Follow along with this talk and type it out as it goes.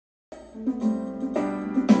Hi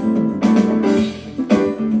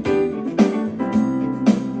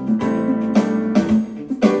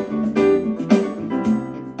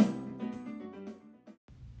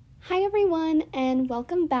everyone, and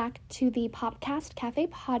welcome back to the Popcast Cafe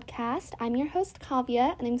podcast. I'm your host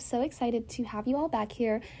Kavya, and I'm so excited to have you all back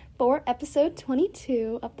here for episode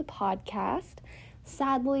 22 of the podcast.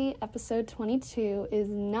 Sadly, episode 22 is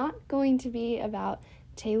not going to be about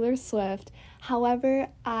Taylor Swift. However,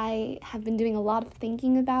 I have been doing a lot of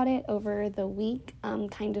thinking about it over the week,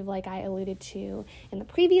 kind of like I alluded to in the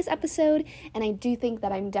previous episode, and I do think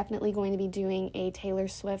that I'm definitely going to be doing a Taylor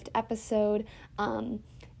Swift episode,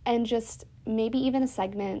 and just maybe even a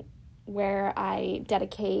segment where I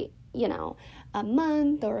dedicate, a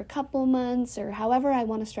month or a couple months or however I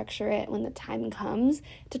want to structure it when the time comes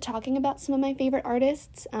to talking about some of my favorite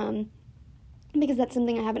artists, because that's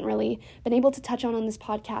something I haven't really been able to touch on this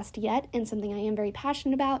podcast yet, and something I am very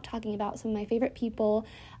passionate about, talking about some of my favorite people,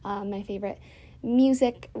 my favorite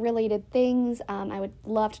music-related things. I would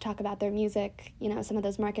love to talk about their music, some of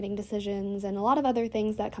those marketing decisions, and a lot of other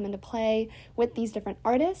things that come into play with these different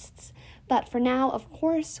artists. But for now, of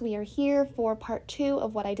course, we are here for part 2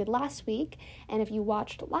 of what I did last week, and if you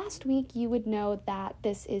watched last week, you would know that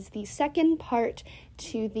this is the second part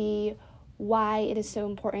to the why it is so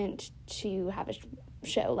important to have a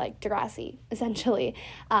show like Degrassi, essentially.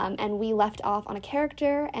 And we left off on a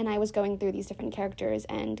character, and I was going through these different characters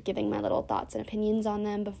and giving my little thoughts and opinions on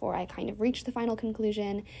them before I kind of reached the final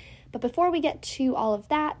conclusion. But before we get to all of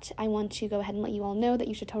that, I want to go ahead and let you all know that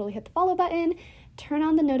you should totally hit the follow button, turn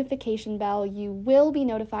on the notification bell. You will be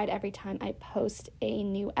notified every time I post a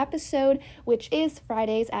new episode, which is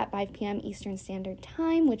Fridays at 5 p.m. Eastern Standard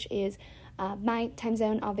Time, which is my time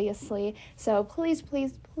zone, obviously. So please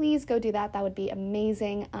go do that. That would be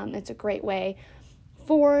amazing. It's a great way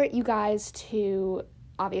for you guys to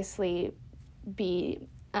obviously be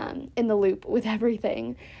in the loop with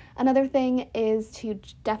everything. Another thing is to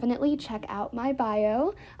definitely check out my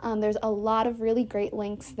bio. There's a lot of really great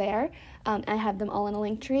links there. I have them all in a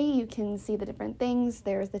link tree. You can see the different things.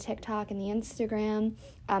 There's the TikTok and the Instagram.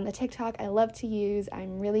 The TikTok I love to use.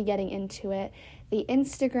 I'm really getting into it. The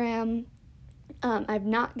Instagram, I've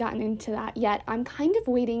not gotten into that yet. I'm kind of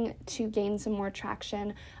waiting to gain some more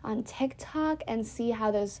traction on TikTok and see how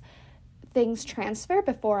those things transfer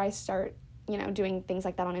before I start, doing things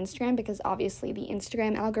like that on Instagram, because obviously the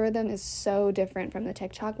Instagram algorithm is so different from the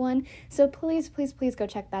TikTok one. So please go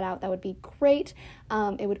check that out. That would be great.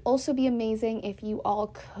 It would also be amazing if you all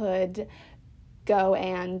could go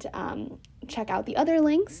and check out the other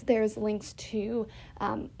links. There's links to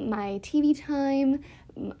my TV time,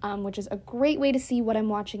 which is a great way to see what I'm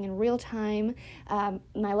watching in real time.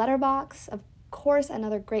 My Letterboxd, of course,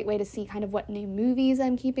 another great way to see kind of what new movies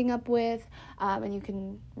I'm keeping up with, and you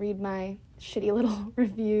can read my shitty little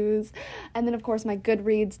reviews. And then, of course, my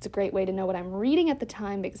Goodreads. It's a great way to know what I'm reading at the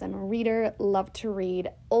time, because I'm a reader, love to read,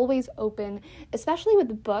 always open, especially with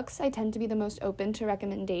the books. I tend to be the most open to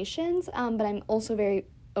recommendations, but I'm also very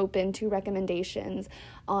open to recommendations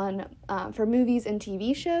on for movies and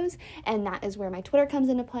TV shows, and that is where my Twitter comes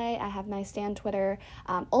into play. I have my Stan Twitter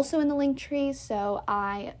also in the link tree, so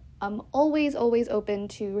I am always open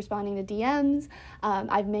to responding to DMs.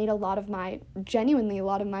 I've made a lot of my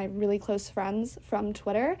really close friends from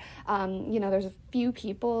Twitter. There's a few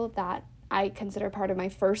people that I consider part of my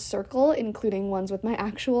first circle, including ones with my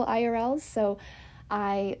actual IRLs, so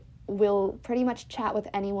I will pretty much chat with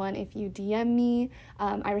anyone if you DM me.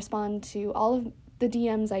 I respond to all of the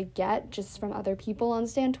DMs I get just from other people on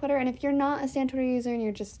Stan Twitter, and if you're not a Stan Twitter user and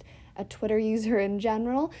you're just a Twitter user in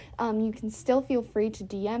general, you can still feel free to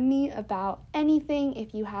DM me about anything.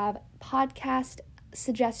 If you have podcast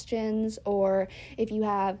suggestions, or if you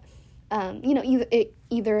have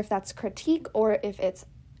either if that's critique or if it's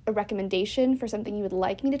a recommendation for something you would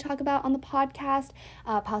like me to talk about on the podcast.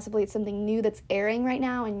 Possibly it's something new that's airing right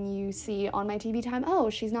now and you see on my TV time, oh,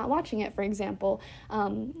 she's not watching it, for example.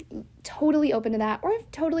 Totally open to that, or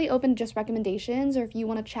totally open to just recommendations, or if you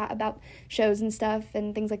want to chat about shows and stuff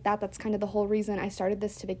and things like that. That's kind of the whole reason I started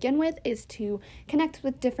this to begin with, is to connect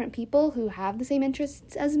with different people who have the same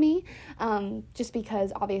interests as me, just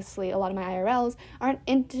because obviously a lot of my IRLs aren't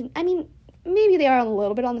into, maybe they are a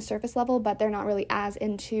little bit on the surface level, but they're not really as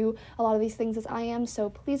into a lot of these things as I am. So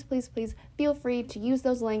please feel free to use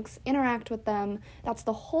those links, interact with them. That's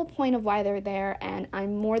the whole point of why they're there, and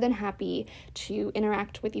I'm more than happy to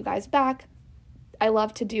interact with you guys back. I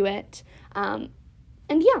love to do it. And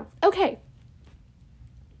yeah, okay.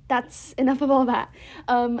 That's enough of all that.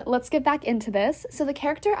 Let's get back into this. So the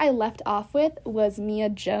character I left off with was Mia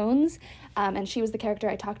Jones. and she was the character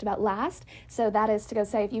I talked about last. So that is to go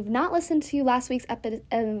say, if you've not listened to last week's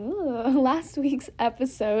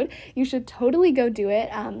episode, you should totally go do it.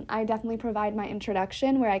 I definitely provide my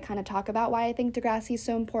introduction where I kind of talk about why I think Degrassi is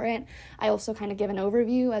so important. I also kind of give an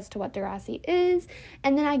overview as to what Degrassi is,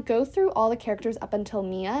 and then I go through all the characters up until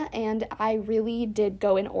Mia, and I really did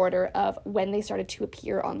go in order of when they started to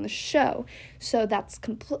appear on the show. So that's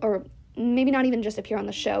or maybe not even just appear on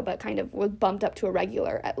the show, but kind of was bumped up to a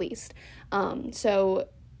regular at least. So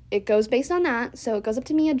it goes based on that. So it goes up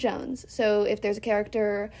to Mia Jones. So if there's a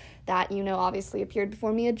character that obviously appeared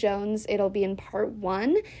before Mia Jones, it'll be in part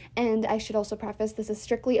 1. And I should also preface, this is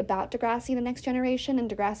strictly about Degrassi The Next Generation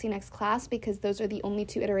and Degrassi Next Class, because those are the only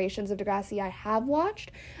 2 iterations of Degrassi I have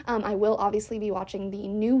watched. I will obviously be watching the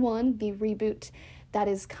new one, the reboot that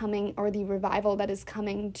is coming, or the revival that is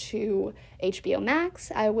coming to HBO Max.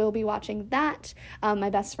 I will be watching that. My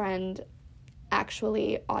best friend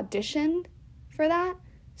actually auditioned for that,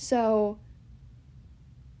 so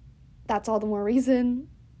that's all the more reason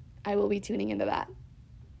I will be tuning into that.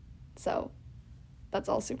 So that's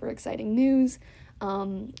all super exciting news.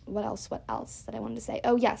 What else that I wanted to say?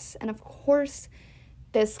 Oh yes, and of course,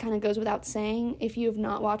 this kind of goes without saying, if you have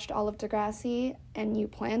not watched all of Degrassi and you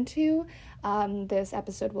plan to, this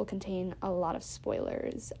episode will contain a lot of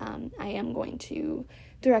spoilers. I am going to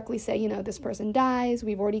directly say, this person dies.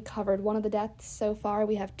 We've already covered one of the deaths so far.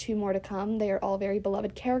 We have 2 more to come. They are all very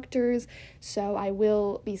beloved characters, so I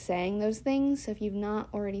will be saying those things. So if you've not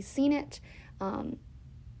already seen it, I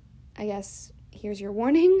guess here's your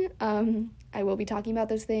warning. I will be talking about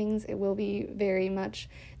those things. It will be very much,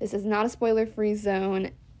 this is not a spoiler-free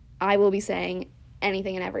zone. I will be saying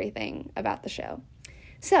anything and everything about the show.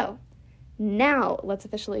 So now let's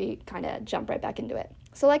officially kind of jump right back into it.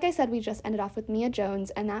 So like I said, we just ended off with Mia Jones,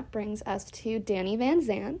 and that brings us to Danny Van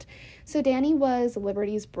Zant. So Danny was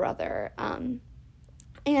Liberty's brother.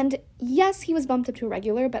 And yes, he was bumped up to a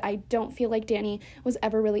regular, but I don't feel like Danny was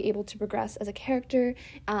ever really able to progress as a character.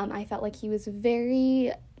 I felt like he was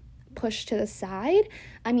very pushed to the side.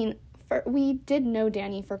 I mean, we did know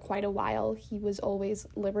Danny for quite a while. He was always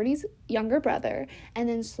Liberty's younger brother, and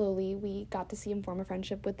then slowly we got to see him form a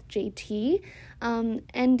friendship with JT.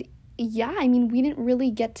 And yeah, I mean, we didn't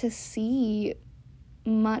really get to see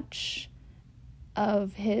much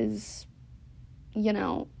of his,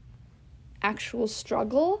 actual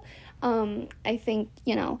struggle. I think,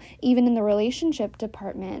 even in the relationship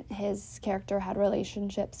department, his character had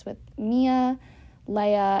relationships with Mia,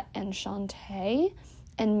 Leia, and Shantae,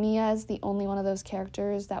 and Mia is the only one of those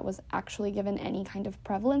characters that was actually given any kind of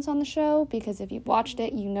prevalence on the show, because if you've watched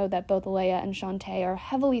it, you know that both Leia and Shantae are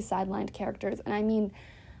heavily sidelined characters, and I mean,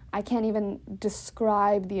 I can't even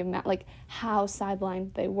describe the amount, how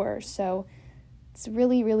sidelined they were, so it's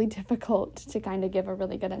really, really difficult to kind of give a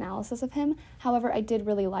really good analysis of him. However, I did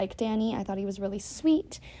really like Danny. I thought he was really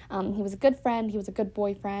sweet. He was a good friend. He was a good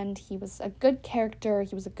boyfriend. He was a good character.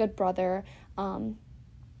 He was a good brother. And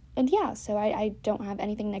yeah, so I don't have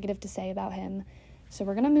anything negative to say about him. So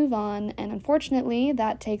we're going to move on. And unfortunately,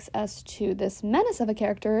 that takes us to this menace of a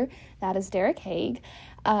character that is Derek Haig.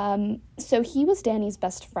 So he was Danny's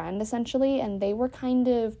best friend, essentially, and they were kind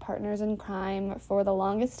of partners in crime for the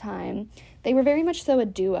longest time. They were very much so a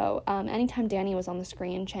duo. Anytime Danny was on the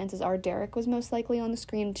screen, chances are Derek was most likely on the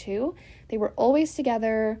screen too. They were always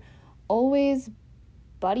together, always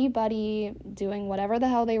buddy-buddy, doing whatever the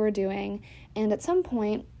hell they were doing. And at some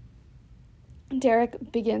point,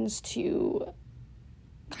 Derek begins to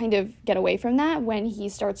kind of get away from that when he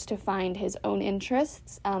starts to find his own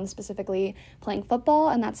interests, specifically playing football,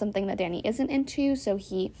 and that's something that Danny isn't into, so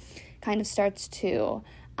he kind of starts to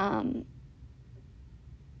kind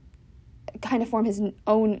of form his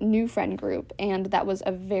own new friend group, and that was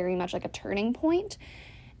a very much like a turning point.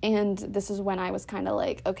 And this is when I was kind of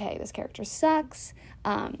like, okay, this character sucks.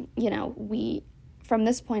 From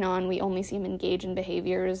this point on, we only see him engage in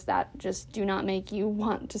behaviors that just do not make you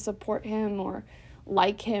want to support him or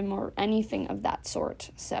like him or anything of that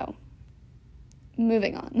sort. So,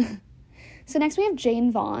 moving on. So next we have Jane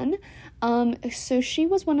Vaughn. So she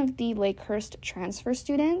was one of the Lakehurst transfer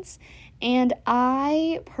students, and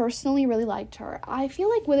I personally really liked her. I feel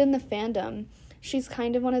like within the fandom, she's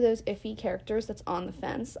kind of one of those iffy characters that's on the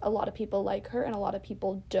fence. A lot of people like her and a lot of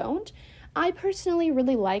people don't. I personally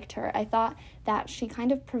really liked her. I thought that she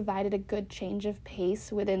kind of provided a good change of pace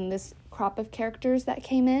within this crop of characters that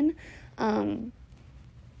came in.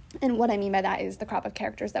 And what I mean by that is the crop of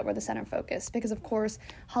characters that were the center focus, because of course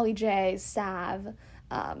Holly J, Sav,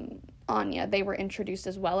 Anya, they were introduced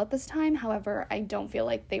as well at this time. However, I don't feel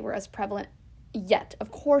like they were as prevalent yet.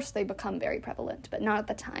 Of course, they become very prevalent, but not at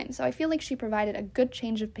the time. So I feel like she provided a good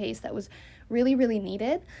change of pace that was really, really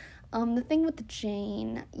needed. The thing with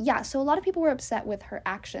Jane, so a lot of people were upset with her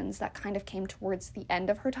actions that kind of came towards the end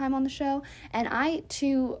of her time on the show, and I,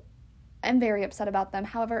 too, am very upset about them.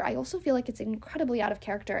 However, I also feel like it's incredibly out of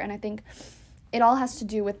character, and I think it all has to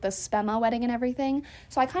do with the Spema wedding and everything.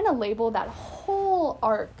 So I kind of label that whole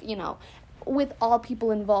arc, with all people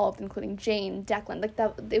involved, including Jane, Declan, like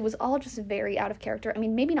that, it was all just very out of character. I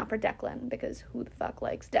mean, maybe not for Declan, because who the fuck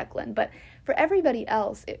likes Declan, but for everybody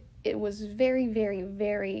else, it was very, very,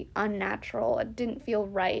 very unnatural. It didn't feel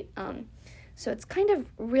right. So it's kind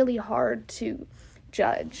of really hard to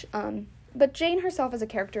judge. But Jane herself as a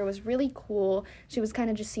character was really cool. She was kind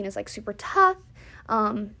of just seen as, like, super tough.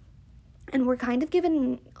 And we're kind of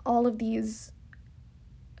given all of these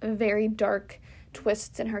very dark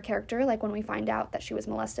twists in her character, like when we find out that she was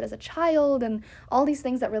molested as a child, and all these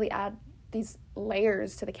things that really add these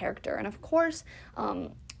layers to the character. And of course,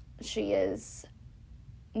 she is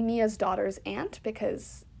Mia's daughter's aunt,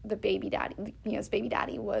 because Mia's baby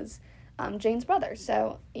daddy was Jane's brother.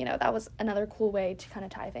 So, that was another cool way to kind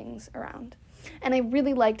of tie things around. And I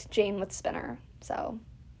really liked Jane with Spinner, so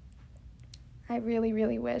I really,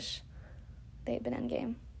 really wish they had been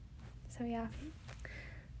endgame. So yeah.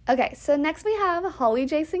 Okay, so next we have Holly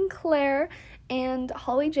J. Sinclair, and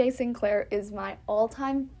Holly J. Sinclair is my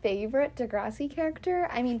all-time favorite Degrassi character.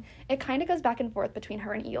 I mean, it kind of goes back and forth between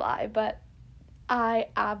her and Eli, but I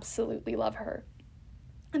absolutely love her.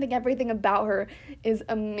 I think everything about her is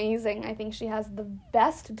amazing. I think she has the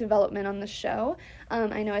best development on the show.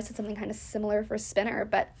 I know I said something kind of similar for Spinner,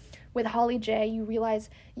 but with Holly J, you realize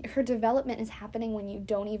her development is happening when you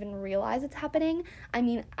don't even realize it's happening. I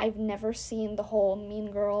mean, I've never seen the whole mean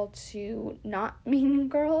girl to not mean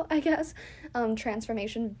girl, I guess,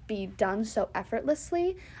 transformation be done so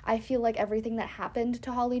effortlessly. I feel like everything that happened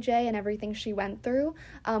to Holly J and everything she went through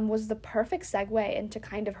was the perfect segue into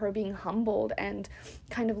kind of her being humbled and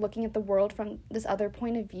kind of looking at the world from this other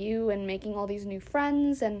point of view and making all these new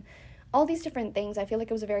friends and all these different things. I feel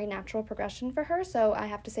like it was a very natural progression for her, so I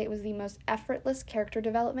have to say it was the most effortless character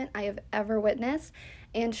development I have ever witnessed,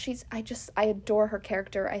 and I adore her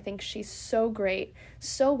character. I think she's so great,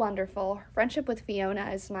 so wonderful. Her friendship with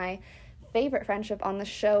Fiona is my favorite friendship on the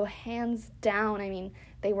show, hands down. I mean,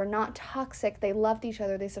 they were not toxic, they loved each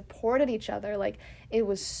other, they supported each other, like, it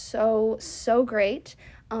was so, so great.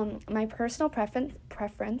 My personal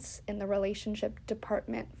preference in the relationship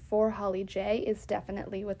department for Holly J is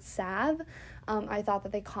definitely with Sav. I thought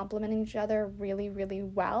that they complemented each other really, really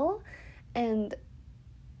well, and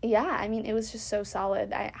yeah, I mean, it was just so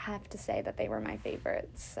solid. I have to say that they were my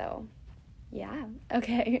favorites, so yeah.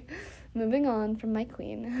 Okay, moving on from my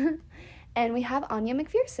queen. And we have Anya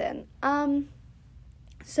McPherson.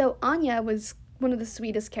 So Anya was one of the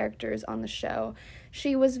sweetest characters on the show.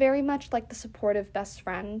 She was very much like the supportive best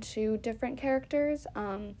friend to different characters.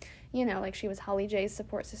 Like she was Holly J's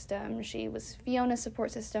support system. She was Fiona's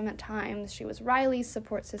support system at times. She was Riley's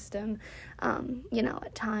support system.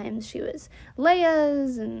 At times she was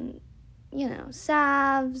Leia's and,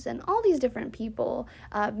 Sav's and all these different people.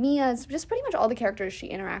 Mia's, just pretty much all the characters she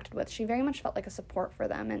interacted with. She very much felt like a support for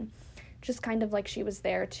them and just kind of like she was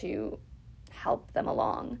there to help them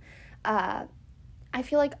along. I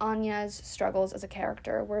feel like Anya's struggles as a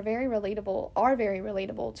character are very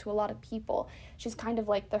relatable to a lot of people. She's kind of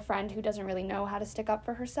like the friend who doesn't really know how to stick up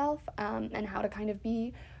for herself, and how to kind of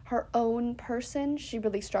be her own person. She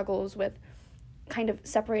really struggles with kind of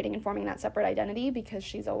separating and forming that separate identity because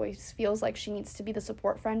she's always feels like she needs to be the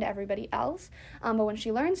support friend to everybody else. But when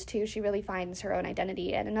she learns to, she really finds her own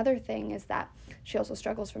identity. And another thing is that she also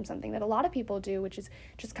struggles from something that a lot of people do, which is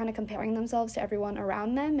just kind of comparing themselves to everyone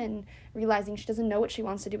around them and realizing she doesn't know what she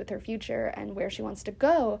wants to do with her future and where she wants to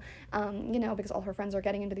go, because all her friends are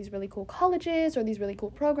getting into these really cool colleges or these really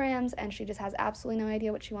cool programs, and she just has absolutely no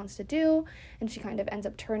idea what she wants to do, and she kind of ends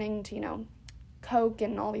up turning to, coke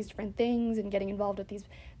and all these different things and getting involved with these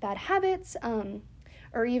bad habits,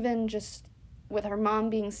 or even just with her mom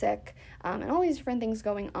being sick, and all these different things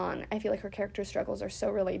going on. I feel like her character struggles are so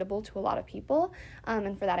relatable to a lot of people,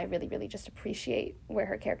 and for that I really, really just appreciate where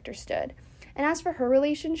her character stood. And as for her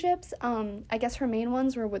relationships, I guess her main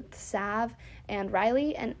ones were with Sav and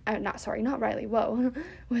Riley, and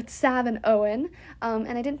with Sav and Owen,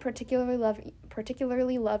 and I didn't particularly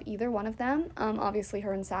love either one of them. Obviously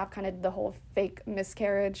her and Sav kind of did the whole fake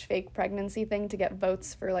miscarriage, fake pregnancy thing to get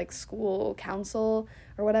votes for like school council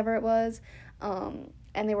or whatever it was, and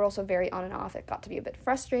they were also very on and off. It got to be a bit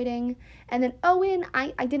frustrating. And then Owen,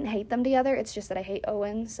 I didn't hate them together, it's just that I hate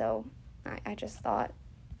Owen, so I just thought,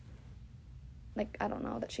 I don't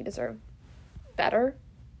know, that she deserved better,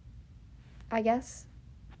 I guess.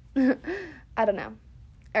 I don't know.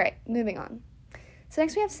 All right, moving on. So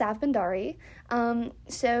next we have Sav Bhandari.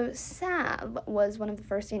 So Sav was one of the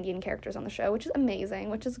first Indian characters on the show, which is amazing,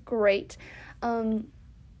 which is great. So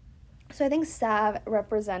I think Sav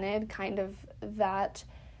represented kind of that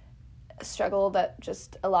struggle that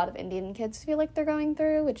just a lot of Indian kids feel like they're going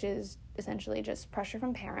through, which is essentially just pressure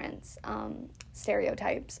from parents,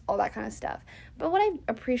 stereotypes, all that kind of stuff. But what I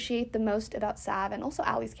appreciate the most about Sav, and also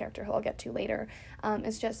Ali's character, who I'll get to later,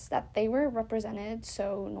 is just that they were represented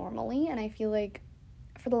so normally, and I feel like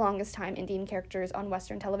for the longest time, Indian characters on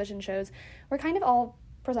Western television shows were kind of all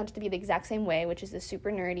presented to be the exact same way, which is the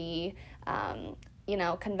super nerdy,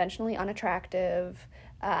 conventionally unattractive,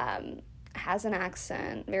 has an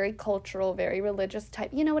accent, very cultural, very religious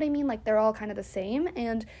type, you know what I mean? Like, they're all kind of the same,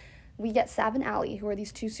 and we get Sav and Ali, who are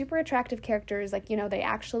these two super attractive characters, like, they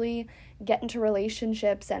actually get into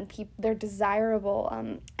relationships, and they're desirable,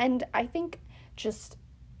 and I think just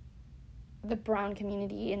the brown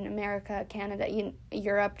community in America, Canada,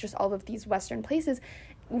 Europe, just all of these Western places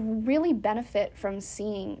really benefit from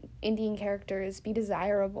seeing Indian characters be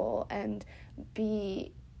desirable and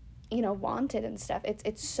be, wanted and stuff.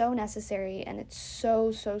 It's so necessary, and it's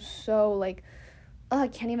so like, I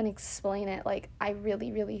can't even explain it. Like, I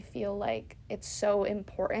really, really feel like it's so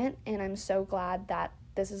important, and I'm so glad that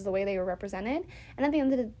this is the way they were represented. And at the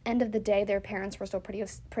end of the day, their parents were still pretty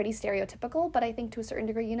stereotypical, but I think to a certain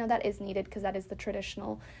degree, that is needed because that is the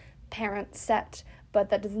traditional parent set, but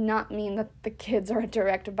that does not mean that the kids are a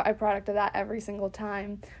direct byproduct of that every single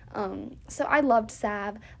time. So I loved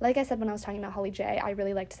Sav. Like I said when I was talking about Holly J, I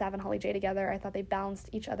really liked Sav and Holly J together. I thought they balanced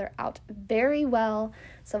each other out very well,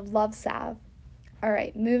 so love Sav. All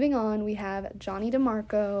right, moving on, we have Johnny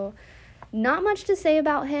DeMarco. Not much to say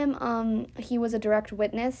about him. He was a direct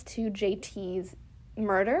witness to JT's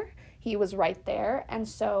murder. He was right there, and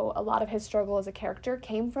so a lot of his struggle as a character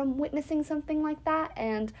came from witnessing something like that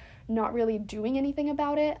and not really doing anything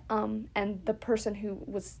about it. And the person who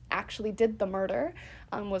actually did the murder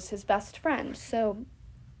was his best friend, so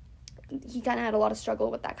he kind of had a lot of struggle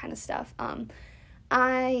with that kind of stuff.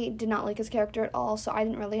 I did not like his character at all, so I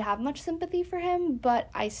didn't really have much sympathy for him, but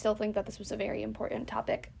I still think that this was a very important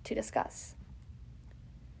topic to discuss.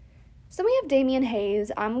 So we have Damian Hayes.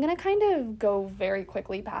 I'm going to kind of go very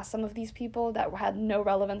quickly past some of these people that had no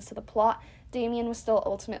relevance to the plot. Damian was still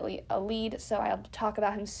ultimately a lead, so I'll talk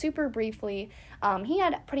about him super briefly. He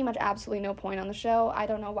had pretty much absolutely no point on the show. I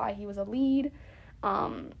don't know why he was a lead.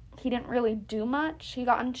 He didn't really do much. He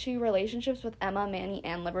got into relationships with Emma, Manny,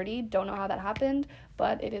 and Liberty. Don't know how that happened,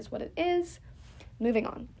 but it is what it is. Moving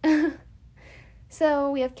on.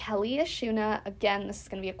 So we have Kelly Ashuna. Again, this is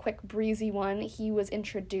going to be a quick, breezy one. He was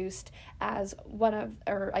introduced as Emma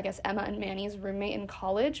and Manny's roommate in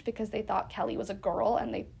college because they thought Kelly was a girl,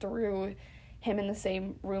 and they threw him in the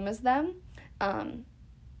same room as them.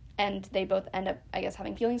 And they both end up,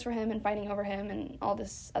 having feelings for him and fighting over him and all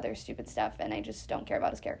this other stupid stuff, and I just don't care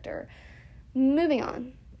about his character. Moving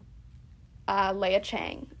on. Leia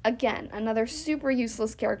Chang. Again, another super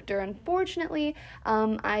useless character, unfortunately.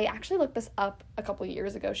 I actually looked this up a couple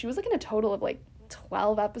years ago. She was in a total of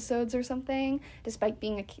 12 episodes or something, despite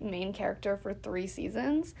being a main character for 3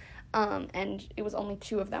 seasons. And it was only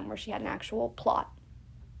 2 of them where she had an actual plot.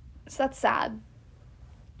 So that's sad.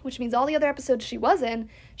 Which means all the other episodes she was in,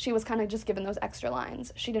 she was kind of just given those extra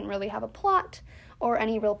lines. She didn't really have a plot or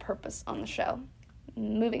any real purpose on the show.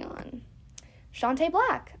 Moving on. Shantae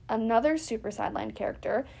Black, another super sidelined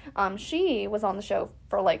character. She was on the show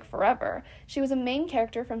for forever. She was a main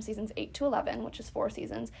character from seasons 8 to 11, which is 4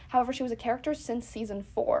 seasons. However, she was a character since season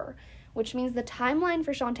 4, which means the timeline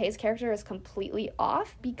for Shantae's character is completely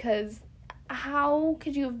off, because how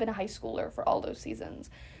could you have been a high schooler for all those seasons?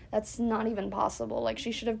 That's not even possible.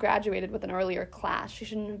 She should have graduated with an earlier class. She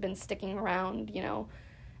shouldn't have been sticking around,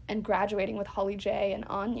 and graduating with Holly J and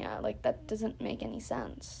Anya. That doesn't make any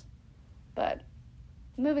sense. But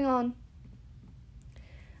moving on.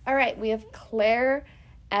 All right, we have Claire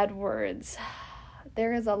Edwards.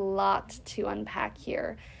 There is a lot to unpack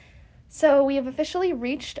here. So we have officially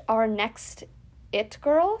reached our next it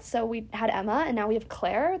girl. So we had Emma, and now we have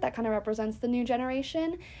Claire. That kind of represents the new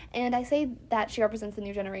generation. And I say that she represents the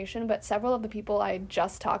new generation, but several of the people I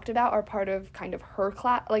just talked about are part of kind of her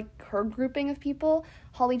class, her grouping of people.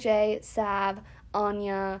 Holly J, Sav,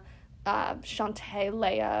 Anya, Shantae,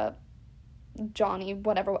 Leia, Johnny,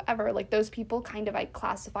 whatever, those people kind of I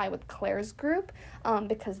classify with Claire's group,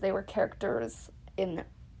 because they were characters in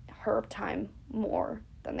her time more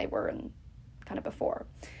than they were in kind of before.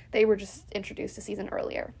 They were just introduced a season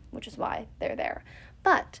earlier, which is why they're there.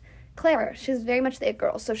 But Clara, she's very much the it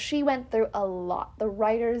girl. So she went through a lot. The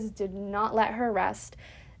writers did not let her rest.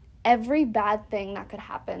 Every bad thing that could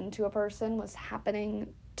happen to a person was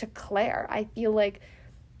happening to Claire. I feel like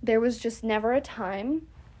there was just never a time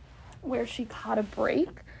where she caught a break.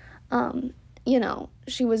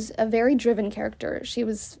 She was a very driven character. She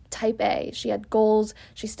was type A. She had goals.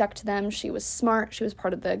 She stuck to them. She was smart. She was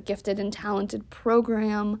part of the gifted and talented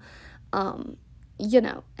program.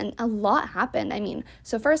 And a lot happened. I mean,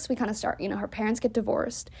 so first we kind of start, her parents get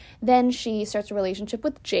divorced. Then she starts a relationship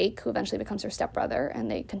with Jake, who eventually becomes her stepbrother, and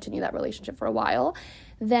they continue that relationship for a while.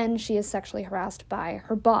 Then she is sexually harassed by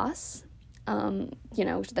her boss,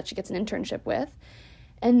 that she gets an internship with.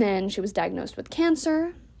 And then she was diagnosed with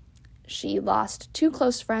cancer. She lost 2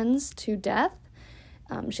 close friends to death.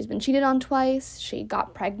 She's been cheated on twice. She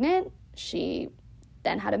got pregnant. She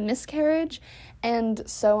then had a miscarriage, and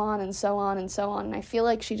so on and so on and so on. And I feel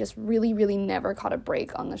like she just really, really never caught a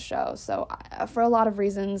break on the show. So for a lot of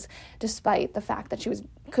reasons, despite the fact that she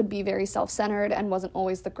could be very self-centered and wasn't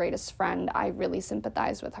always the greatest friend, I really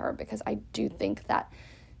sympathized with her because I do think that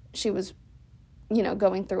she was,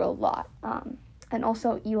 going through a lot. And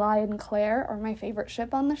also Eli and Claire are my favorite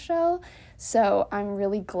ship on the show. So I'm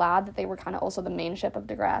really glad that they were kind of also the main ship of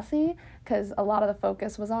Degrassi, because a lot of the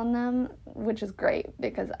focus was on them, which is great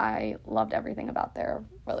because I loved everything about their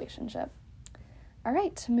relationship. All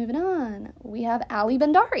right, moving on. We have Ali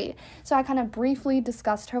Bendari. So I kind of briefly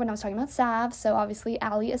discussed her when I was talking about Sav. So obviously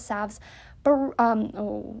Ali is Sav's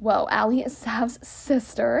Ali is Sav's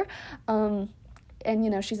sister. And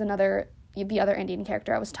she's the other Indian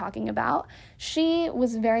character I was talking about. She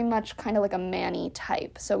was very much kind of like a Manny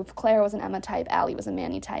type. So if Claire was an Emma type, Ali was a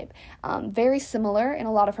Manny type. Very similar in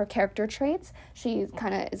a lot of her character traits. She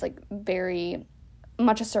kind of is like very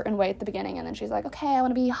much a certain way at the beginning, and then she's like, okay, I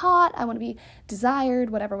want to be hot, I want to be desired,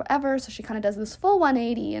 whatever. So she kind of does this full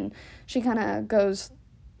 180, and she kind of goes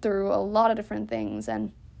through a lot of different things,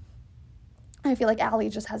 and I feel like Ali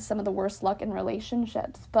just has some of the worst luck in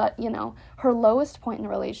relationships, but, her lowest point in a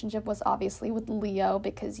relationship was obviously with Leo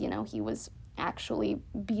because, he was actually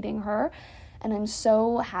beating her, and I'm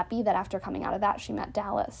so happy that after coming out of that, she met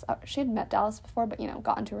Dallas. She had met Dallas before, but,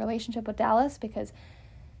 got into a relationship with Dallas because,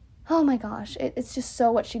 oh my gosh, it's just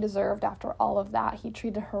so what she deserved after all of that. He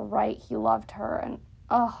treated her right, he loved her, and,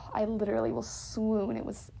 I literally will swoon. It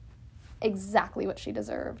was exactly what she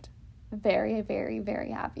deserved. Very, very,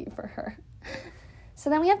 very happy for her. So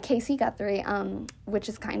then we have Casey Guthrie, which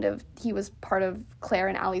is he was part of Claire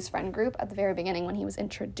and Ali's friend group at the very beginning when he was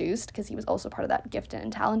introduced, because he was also part of that gifted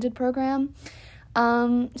and talented program.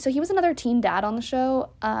 So he was another teen dad on the show.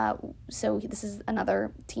 So this is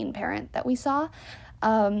another teen parent that we saw.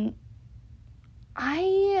 I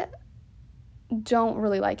don't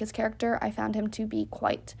really like his character. I found him to be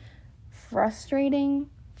quite frustrating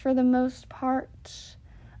for the most part.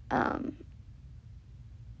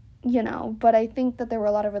 But I think that there were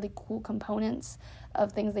a lot of really cool components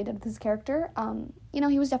of things they did with his character.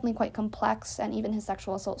 He was definitely quite complex, and even his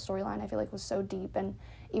sexual assault storyline I feel like was so deep, and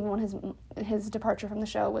even when his departure from the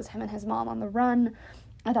show was him and his mom on the run,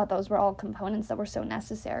 I thought those were all components that were so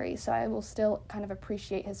necessary, so I will still kind of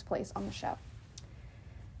appreciate his place on the show.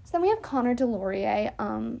 So then we have Connor Delorier,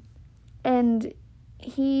 and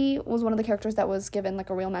he was one of the characters that was given like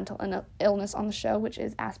a real mental illness on the show, which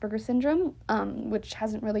is Asperger's syndrome, which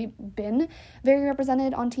hasn't really been very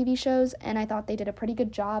represented on TV shows, and I thought they did a pretty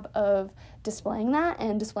good job of displaying that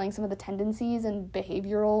and displaying some of the tendencies and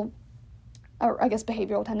behavioral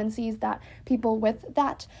tendencies that people with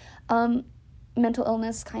that mental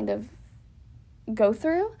illness kind of go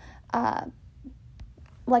through.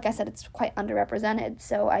 Like I said, it's quite underrepresented,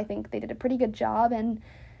 so I think they did a pretty good job, and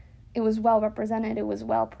it was well represented, it was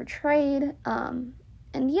well portrayed, and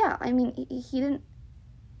yeah, I mean, he didn't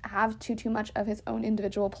have too much of his own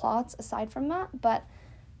individual plots aside from that, but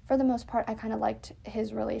for the most part, I kind of liked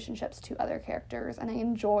his relationships to other characters, and I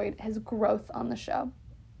enjoyed his growth on the show.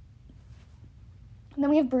 And then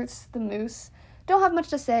we have Bruce the Moose. Don't have much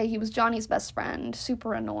to say, he was Johnny's best friend,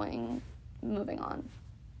 super annoying. Moving on.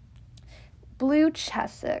 Blue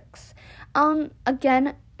Chessex.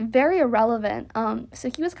 Again, very irrelevant. So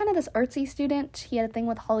he was kind of this artsy student. He had a thing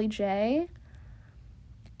with Holly J.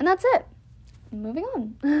 And that's it. Moving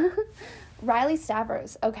on. Riley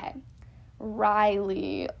Stavros. Okay.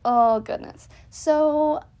 Riley. Oh, goodness.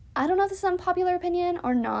 So I don't know if this is an unpopular opinion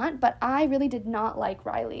or not, but I really did not like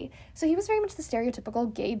Riley. So he was very much the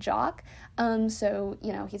stereotypical gay jock. So,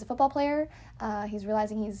 he's a football player. He's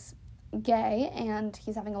realizing he's gay, and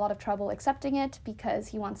he's having a lot of trouble accepting it because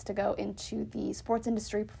he wants to go into the sports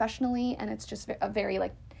industry professionally, and it's just a very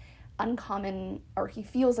uncommon, or he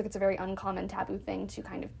feels like it's a very uncommon taboo thing to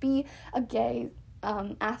kind of be a gay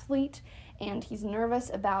athlete, and he's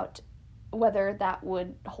nervous about whether that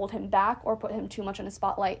would hold him back or put him too much in the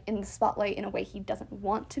spotlight in a way he doesn't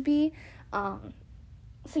want to be.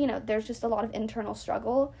 So, there's just a lot of internal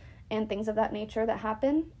struggle and things of that nature that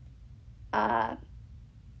happen.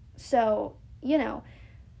 So,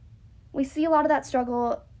 we see a lot of that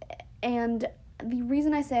struggle, and the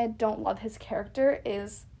reason I say I don't love his character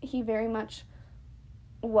is he very much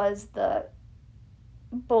was the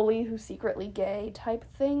bully who's secretly gay type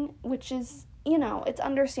thing, which is, it's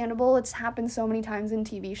understandable. It's happened so many times in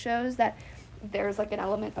TV shows that there's like an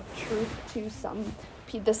element of truth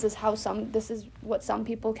to this is what some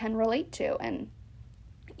people can relate to, and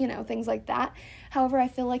things like that. However, I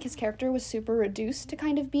feel like his character was super reduced to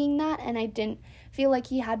kind of being that, and I didn't feel like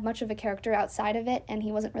he had much of a character outside of it, and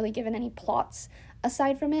he wasn't really given any plots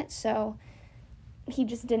aside from it, so he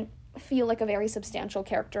just didn't feel like a very substantial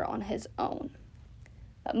character on his own.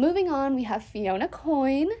 But moving on, we have Fiona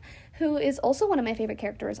Coyne, who is also one of my favorite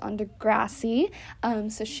characters on Degrassi.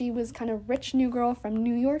 So she was kind of rich new girl from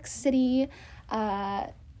New York City.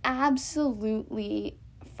 Absolutely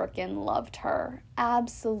freaking loved her.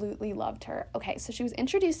 Absolutely loved her. Okay, so she was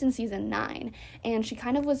introduced in season 9, and she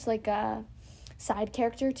kind of was like a side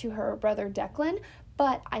character to her brother Declan,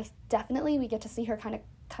 but we get to see her kind of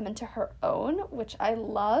come into her own, which I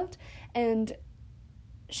loved, and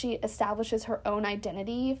she establishes her own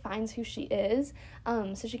identity, finds who she is.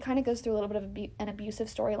 So she kind of goes through a little bit of an abusive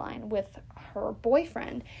storyline with her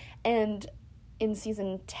boyfriend, and in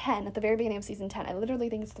season 10, at the very beginning of season 10, I literally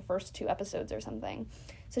think it's the first 2 episodes or something.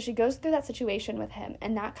 So she goes through that situation with him,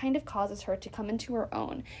 and that kind of causes her to come into her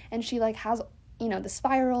own, and she has the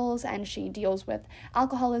spirals, and she deals with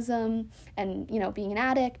alcoholism and being an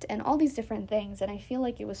addict and all these different things, and I feel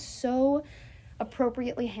like it was so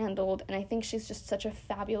appropriately handled, and I think she's just such a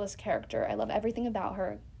fabulous character. I love everything about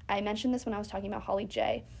her. I mentioned this when I was talking about Holly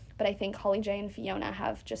J, but I think Holly J and Fiona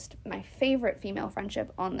have just my favorite female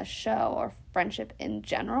friendship on the show, or friendship in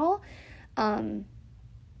general. And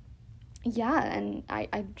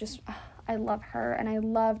I love her, and I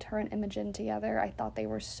loved her and Imogen together. I thought they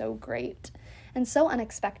were so great, and so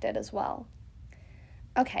unexpected as well.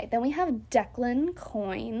 Okay, then we have Declan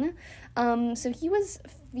Coyne. So he was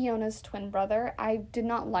Fiona's twin brother. I did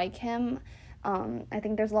not like him. I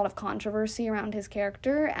think there's a lot of controversy around his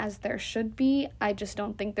character, as there should be. I just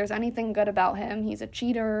don't think there's anything good about him. He's a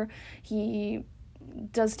cheater. He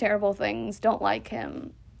does terrible things. Don't like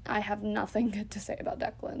him. I have nothing good to say about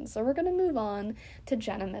Declan. So we're going to move on to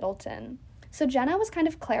Jenna Middleton. So Jenna was kind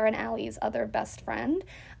of Claire and Allie's other best friend,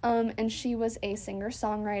 and she was a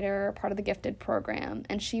singer-songwriter, part of the Gifted program,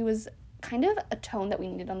 and she was kind of a tone that we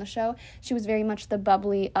needed on the show. She was very much the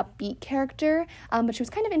bubbly, upbeat character, but she was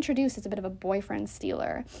kind of introduced as a bit of a boyfriend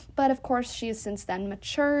stealer. But of course, she has since then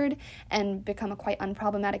matured and become a quite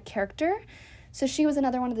unproblematic character. So she was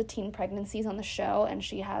another one of the teen pregnancies on the show, and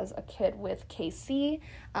she has a kid with Casey,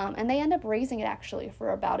 and they end up raising it actually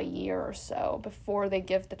for about a year or so before they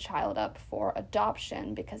give the child up for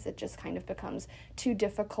adoption, because it just kind of becomes too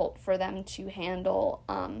difficult for them to handle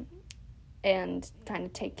and kind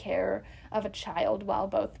of take care of a child while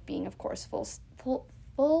both being, of course,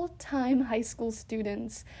 full-time high school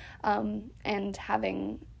students, and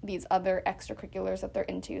having these other extracurriculars that they're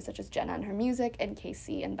into, such as Jenna and her music and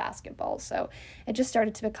Casey and basketball. So it just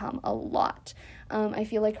started to become a lot. I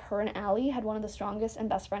feel like her and Allie had one of the strongest and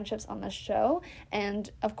best friendships on the show, and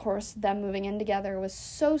of course them moving in together was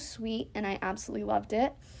so sweet, and I absolutely loved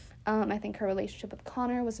it. I think her relationship with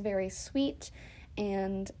Connor was very sweet,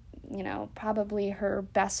 and probably her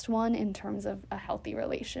best one in terms of a healthy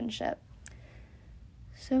relationship.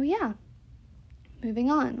 So yeah, moving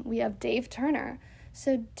on, we have Dave Turner.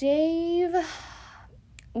 So Dave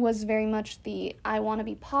was very much I want to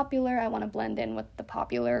be popular, I want to blend in with the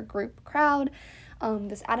popular group crowd.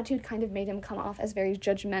 This attitude kind of made him come off as very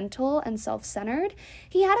judgmental and self-centered.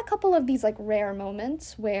 He had a couple of these rare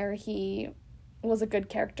moments where he was a good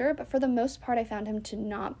character, but for the most part I found him to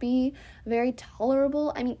not be very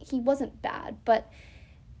tolerable. I mean, he wasn't bad, but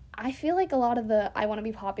I feel like a lot of the I want to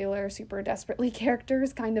be popular, super desperately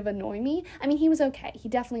characters kind of annoy me. I mean, he was okay. He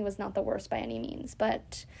definitely was not the worst by any means,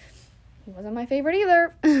 but he wasn't my favorite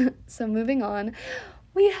either. So moving on,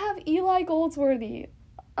 we have Eli Goldsworthy.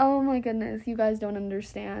 Oh my goodness, you guys don't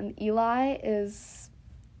understand. Eli is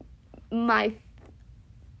my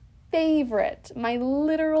favorite, my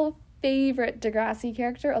literal favorite Degrassi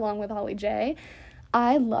character, along with Holly J.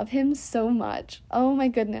 I love him so much. Oh my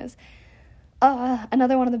goodness.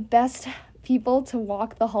 Another one of the best people to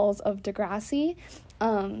walk the halls of Degrassi.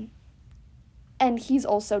 And he's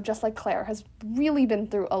also, just like Claire, has really been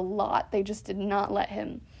through a lot. They just did not let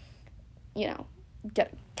him,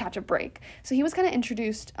 catch a break. So he was kind of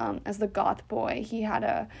introduced as the goth boy. He had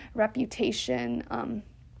a reputation of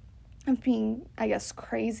being, I guess,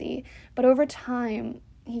 crazy. But over time,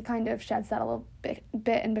 he kind of sheds that a little bit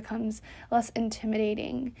and becomes less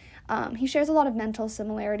intimidating. He shares a lot of mental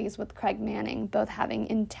similarities with Craig Manning, both having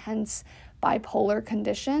intense bipolar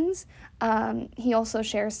conditions. He also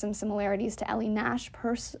shares some similarities to Ellie Nash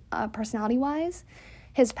personality-wise.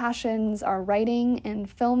 His passions are writing and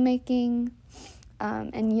filmmaking.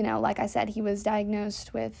 And, like I said, he was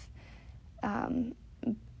diagnosed with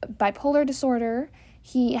bipolar disorder.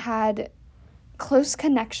 He had close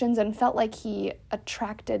connections and felt like he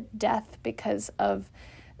attracted death because of,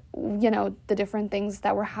 the different things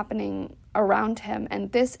that were happening around him.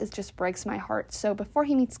 And this just breaks my heart. So before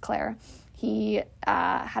he meets Claire, he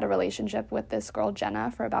had a relationship with this girl,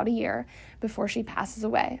 Jenna, for about a year before she passes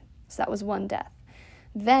away. So that was one death.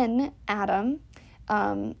 Then Adam,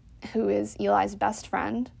 who is Eli's best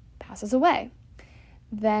friend, passes away.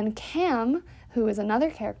 Then Cam, who is another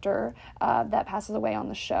character that passes away on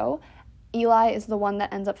the show, Eli is the one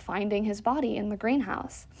that ends up finding his body in the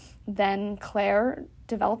greenhouse. Then Claire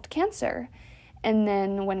developed cancer. And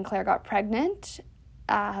then when Claire got pregnant,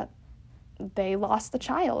 they lost the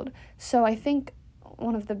child. So I think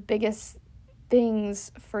one of the biggest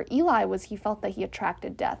things for Eli was he felt that he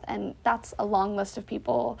attracted death. And that's a long list of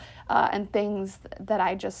people and things that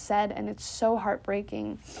I just said. And it's so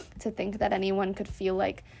heartbreaking to think that anyone could feel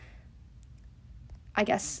like, I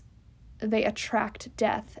guess, they attract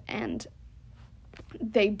death and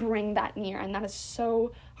they bring that near. And that is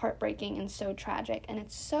so heartbreaking and so tragic. And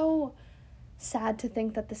it's so sad to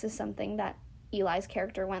think that this is something that Eli's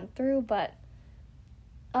character went through, but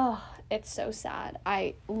it's so sad.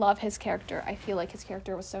 I love his character. I feel like his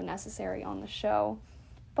character was so necessary on the show,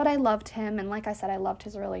 but I loved him. And like I said, I loved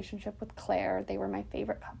his relationship with Claire. They were my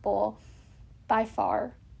favorite couple by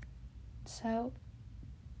far. So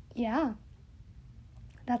yeah,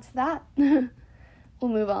 that's that. We'll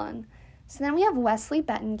move on. So then we have Wesley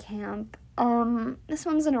Bettenkamp. This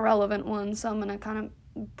one's an irrelevant one, so I'm going to kind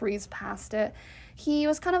of breeze past it. He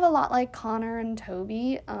was kind of a lot like Connor and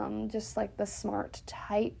Toby, just like the smart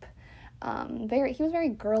type. He was very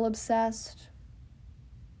girl obsessed.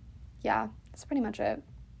 Yeah, that's pretty much it.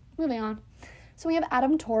 Moving on. So we have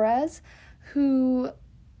Adam Torres, who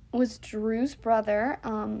was Drew's brother,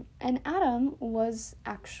 and Adam was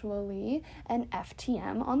actually an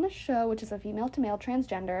FTM on the show, which is a female to male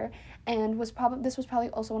transgender, and this was probably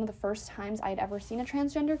also one of the first times I'd ever seen a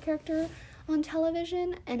transgender character on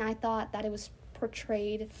television, and I thought that it was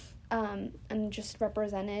portrayed and just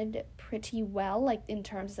represented pretty well, like in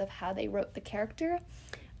terms of how they wrote the character.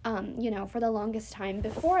 For the longest time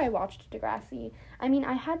before I watched Degrassi,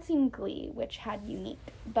 I had seen Glee, which had Unique,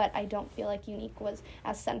 but I don't feel like Unique was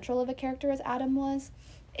as central of a character as Adam was.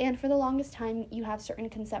 And for the longest time, you have certain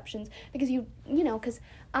conceptions, because because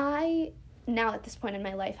I, now at this point in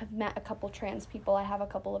my life, have met a couple trans people. I have a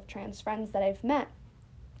couple of trans friends that I've met,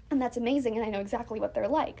 and that's amazing, and I know exactly what they're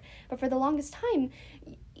like. But for the longest time,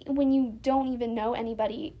 when you don't even know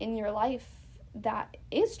anybody in your life that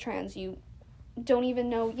is trans, you don't even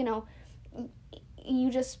know, you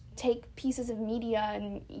just take pieces of media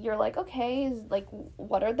and you're like, okay,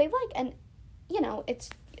 what are they like? And,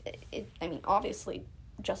 obviously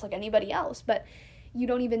just like anybody else, but you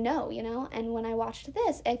don't even know, And when I watched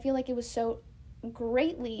this, I feel like it was so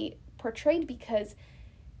greatly portrayed, because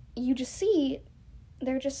you just see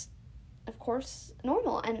they're just, of course,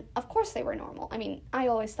 normal. And of course they were normal. I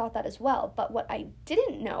always thought that as well. But what I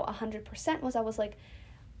didn't know 100% was, I was like,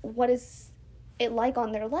 what is it like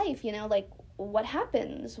on their life, what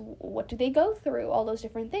happens, what do they go through, all those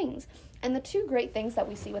different things. And the two great things that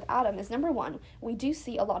we see with Adam is, number one, we do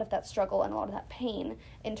see a lot of that struggle and a lot of that pain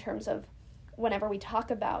in terms of whenever we talk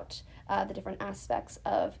about the different aspects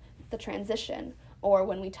of the transition, or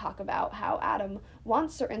when we talk about how Adam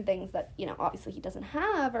wants certain things that, obviously he doesn't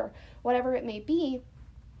have, or whatever it may be.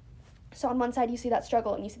 So on one side, you see that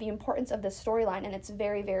struggle and you see the importance of this storyline, and it's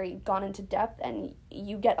very, very gone into depth, and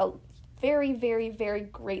you get a very, very, very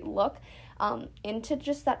great look into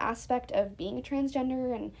just that aspect of being a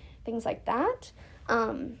transgender and things like that.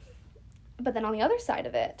 But then on the other side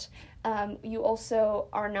of it, you also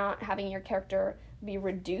are not having your character be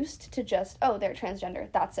reduced to just, oh, they're transgender,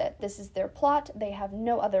 that's it. This is their plot. They have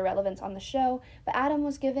no other relevance on the show. But Adam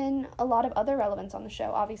was given a lot of other relevance on the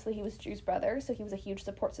show. Obviously, he was Drew's brother, so he was a huge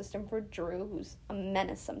support system for Drew, who's a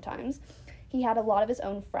menace sometimes. He had a lot of his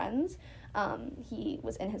own friends. He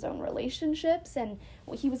was in his own relationships, and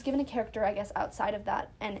he was given a character, I guess, outside of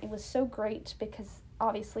that, and it was so great because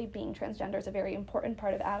obviously being transgender is a very important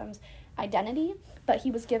part of Adam's identity, but he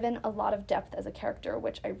was given a lot of depth as a character,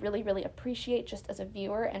 which I really, really appreciate just as a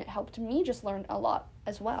viewer, and it helped me just learn a lot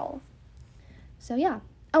as well. So yeah.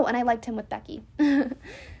 Oh, and I liked him with Becky.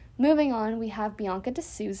 Moving on, we have Bianca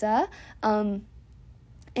D'Souza,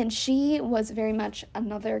 and she was very much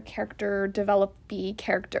another developy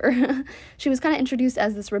character. She was kind of introduced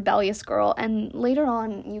as this rebellious girl, and later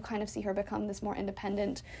on, you kind of see her become this more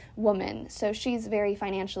independent woman. So she's very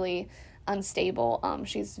financially unstable.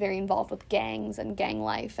 She's very involved with gangs and gang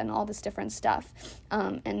life and all this different stuff.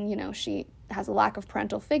 And, you know, she has a lack of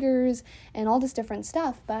parental figures and all this different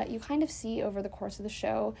stuff, but you kind of see over the course of the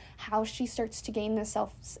show how she starts to gain this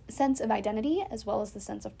sense of identity as well as the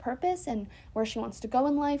sense of purpose and where she wants to go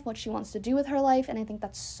in life, what she wants to do with her life, and I think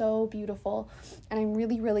that's so beautiful, and I'm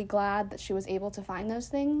really, really glad that she was able to find those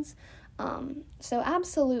things. So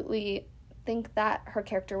absolutely think that her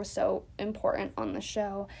character was so important on the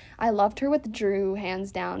show. I loved her with Drew,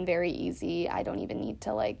 hands down, very easy. I don't even need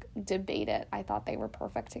to, debate it. I thought they were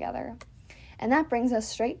perfect together. And that brings us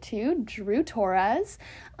straight to Drew Torres,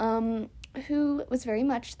 who was very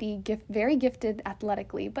much very gifted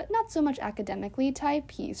athletically, but not so much academically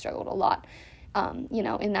type. He struggled a lot,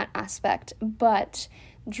 in that aspect. But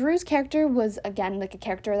Drew's character was, again, a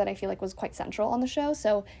character that I feel like was quite central on the show.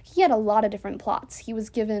 So he had a lot of different plots. He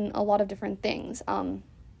was given a lot of different things.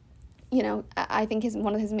 I think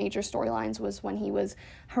one of his major storylines was when he was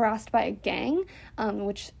harassed by a gang,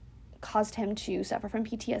 which caused him to suffer from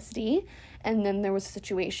PTSD, and then there was a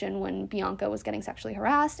situation when Bianca was getting sexually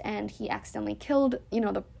harassed, and he accidentally killed,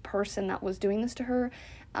 the person that was doing this to her,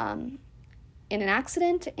 in an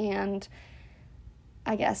accident, and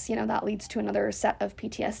I guess, that leads to another set of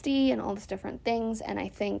PTSD and all these different things, and I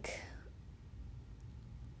think,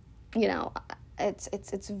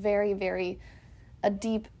 it's very, very a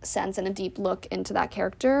deep sense and a deep look into that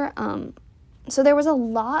character. So there was a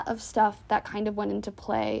lot of stuff that kind of went into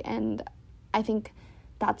play, and I think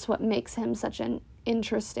that's what makes him such an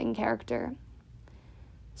interesting character.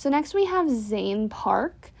 So next we have Zane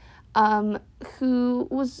Park, who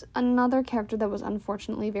was another character that was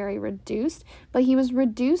unfortunately very reduced, but he was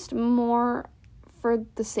reduced more for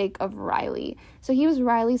the sake of Riley. So he was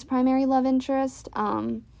Riley's primary love interest,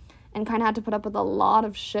 and kind of had to put up with a lot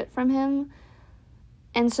of shit from him.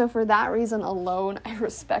 And so for that reason alone, I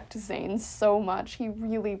respect Zane so much. He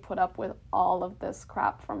really put up with all of this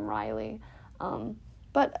crap from Riley.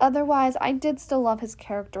 But otherwise, I did still love his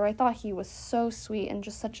character. I thought he was so sweet and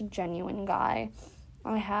just such a genuine guy.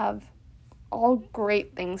 I have all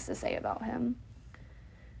great things to say about him.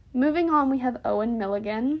 Moving on, we have Owen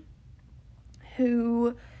Milligan,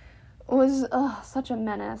 who was such a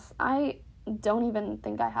menace. I don't even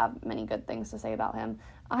think I have many good things to say about him.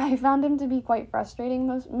 I found him to be quite frustrating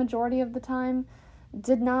majority of the time.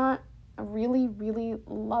 Did not really, really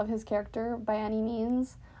love his character by any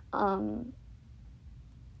means. I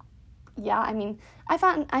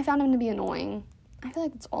found him to be annoying. I feel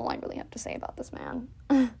like that's all I really have to say about this man.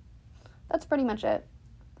 That's pretty much it.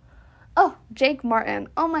 Oh, Jake Martin.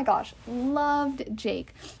 Oh my gosh, loved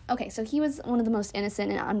Jake. Okay, so he was one of the most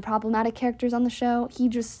innocent and unproblematic characters on the show. He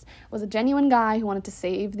just was a genuine guy who wanted to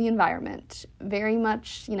save the environment. Very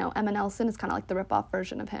much, Emma Nelson is kind of like the rip-off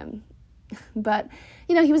version of him. But,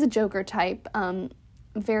 he was a Joker type,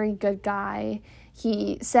 very good guy.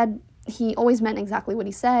 He always meant exactly what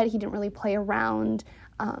he said. He didn't really play around.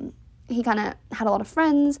 He kind of had a lot of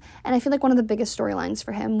friends, and I feel like one of the biggest storylines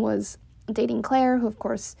for him was dating Claire, who of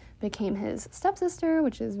course became his stepsister,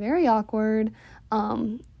 which is very awkward,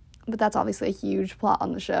 but that's obviously a huge plot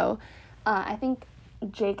on the show. I think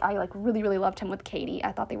Jake, I really, really loved him with Katie.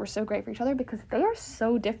 I thought they were so great for each other because they are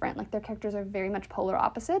so different. Their characters are very much polar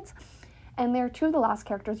opposites, and they're two of the last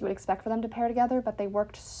characters you would expect for them to pair together, but they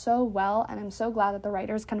worked so well, and I'm so glad that the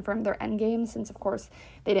writers confirmed their endgame, since of course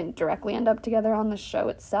they didn't directly end up together on the show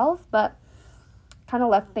itself, but kind of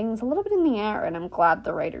left things a little bit in the air, and I'm glad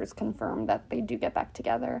the writers confirmed that they do get back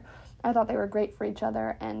together. I thought they were great for each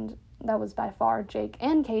other, and that was by far Jake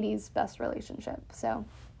and Katie's best relationship. So,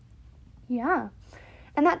 yeah.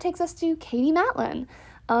 And that takes us to Katie Matlin.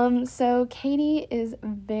 So Katie is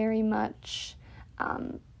very much,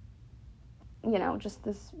 just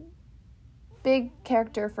this big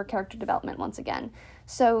character for character development once again.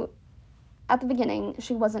 So at the beginning,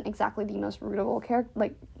 she wasn't exactly the most rootable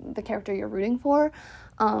character, the character you're rooting for.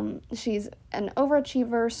 She's an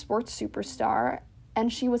overachiever, sports superstar,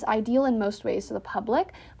 and she was ideal in most ways to the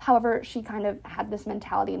public. However, she kind of had this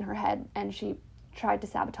mentality in her head, and she tried to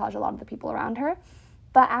sabotage a lot of the people around her.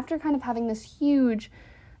 But after kind of having this huge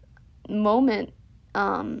moment,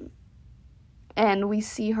 and we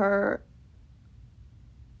see her,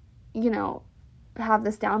 have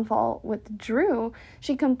this downfall with Drew,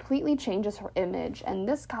 she completely changes her image, and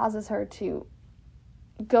this causes her to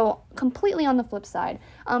go completely on the flip side.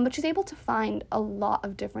 But she's able to find a lot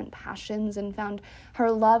of different passions and found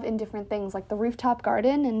her love in different things, like the rooftop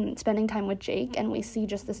garden and spending time with Jake, and we see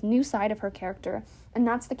just this new side of her character, and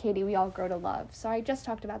that's the Katie we all grow to love. So I just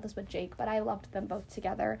talked about this with Jake, but I loved them both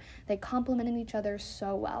together. They complemented each other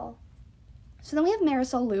so well. So then we have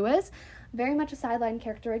Marisol Lewis, very much a sideline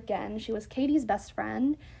character again. She was Katie's best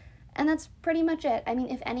friend, and that's pretty much it. I mean,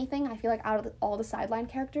 if anything, I feel like out of all the sideline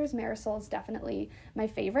characters, Marisol is definitely my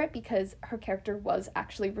favorite because her character was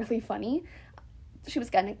actually really funny. She was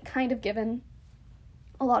kind of given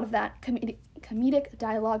a lot of that comedic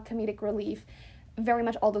dialogue, comedic relief, very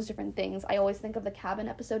much all those different things. I always think of the cabin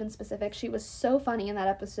episode in specific. She was so funny in that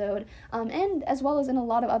episode, and as well as in a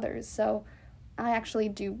lot of others. So I actually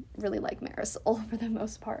do really like Marisol for the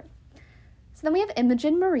most part. So then we have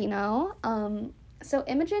Imogen Marino. So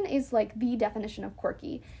Imogen is like the definition of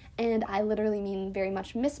quirky, and I literally mean very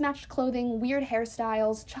much mismatched clothing, weird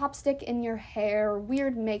hairstyles, chopstick in your hair,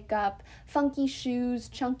 weird makeup, funky shoes,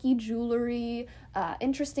 chunky jewelry,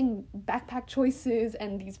 interesting backpack choices,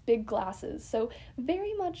 and these big glasses. So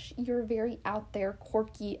very much your very out there,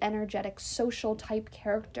 quirky, energetic, social type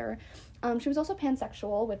character. She was also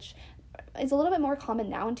pansexual, which is a little bit more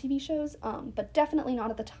common now in TV shows, but definitely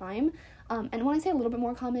not at the time. And when I say a little bit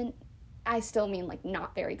more common, I still mean like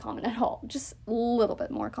not very common at all, just a little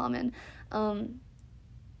bit more common.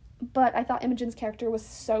 But I thought Imogen's character was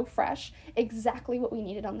so fresh, exactly what we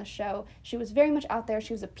needed on the show. She was very much out there.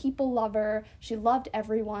 She was a people lover. She loved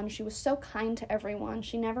everyone. She was so kind to everyone.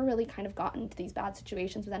 She never really kind of got into these bad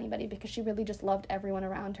situations with anybody because she really just loved everyone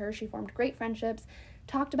around her. She formed great friendships.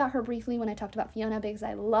 Talked about her briefly when I talked about Fiona because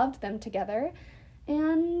I loved them together.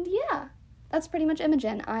 And yeah, that's pretty much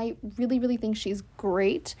Imogen. I really, really think she's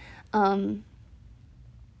great. And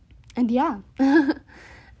yeah.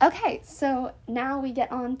 Okay, so now we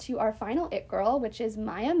get on to our final it girl, which is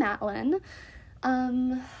Maya Matlin.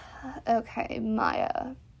 Okay,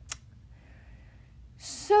 Maya.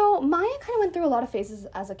 So Maya kind of went through a lot of phases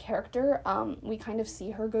as a character. We kind of see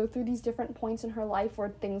her go through these different points in her life where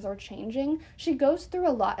things are changing. She goes through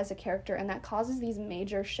a lot as a character, and that causes these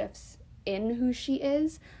major shifts in who she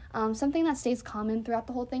is. Something that stays common throughout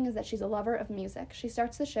the whole thing is that she's a lover of music. She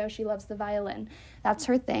starts the show, she loves the violin. That's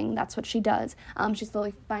her thing, that's what she does. She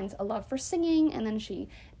slowly finds a love for singing, and then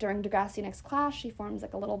during Degrassi Next Class, she forms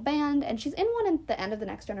like a little band, and she's in one at the end of The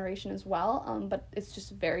Next Generation as well, but it's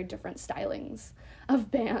just very different stylings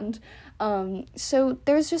of band. So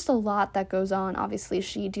there's just a lot that goes on. Obviously,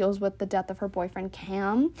 she deals with the death of her boyfriend,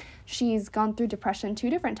 Cam. She's gone through depression 2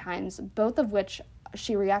 different times, both of which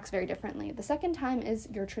she reacts very differently. The second time is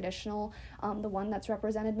your traditional, the one that's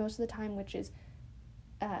represented most of the time, which is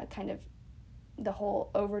kind of the whole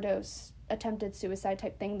overdose, attempted suicide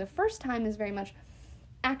type thing. The first time is very much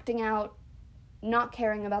acting out, not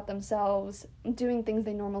caring about themselves, doing things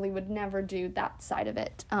they normally would never do, that side of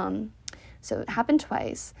it. So it happened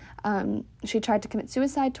twice. She tried to commit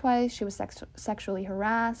suicide twice. She was sexually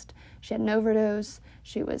harassed. She had an overdose.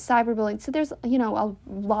 She was cyberbullied. So there's, a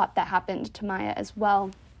lot that happened to Maya as well,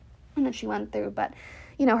 and that she went through. But,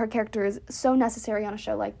 her character is so necessary on a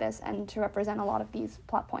show like this and to represent a lot of these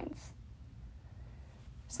plot points.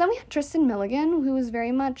 So then we have Tristan Milligan, who is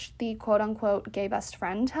very much the quote-unquote gay best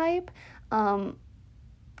friend type.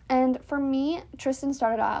 And for me, Tristan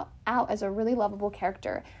started out as a really lovable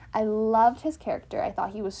character. I loved his character. I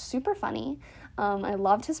thought he was super funny. I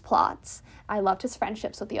loved his plots. I loved his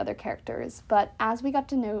friendships with the other characters. But as we got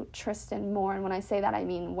to know Tristan more, and when I say that, I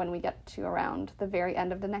mean when we get to around the very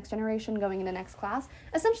end of The Next Generation, going into Next Class,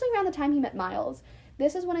 essentially around the time he met Miles,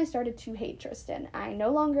 this is when I started to hate Tristan. I no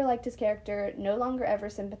longer liked his character, no longer ever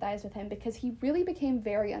sympathized with him, because he really became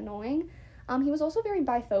very annoying. He was also very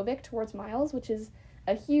biphobic towards Miles, which is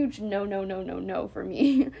a huge no for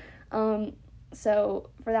me. So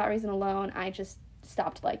for that reason alone, I just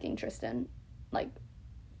stopped liking Tristan,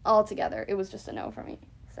 altogether. It was just a no for me.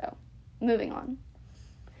 So moving on.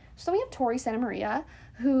 So we have Tori Santa Maria,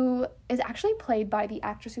 who is actually played by the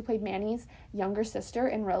actress who played Manny's younger sister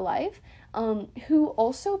in real life, who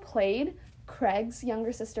also played Craig's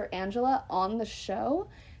younger sister Angela on the show.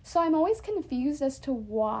 So I'm always confused as to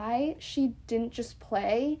why she didn't just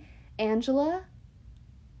play Angela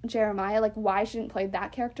Jeremiah, why she didn't play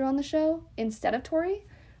that character on the show instead of Tori,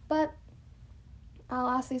 but I'll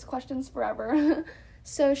ask these questions forever.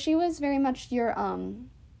 So she was very much your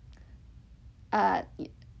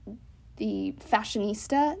the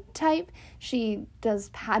fashionista type. She does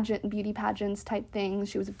beauty pageants type things.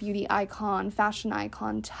 She was a beauty icon, fashion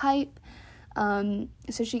icon type.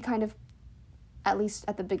 So she kind of, at least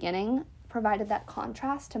at the beginning, provided that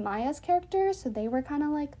contrast to Maya's character. So they were kind of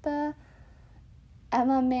like the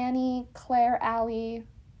Emma, Manny, Claire, Allie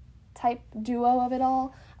type duo of it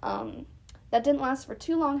all. That didn't last for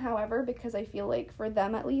too long, however, because I feel like for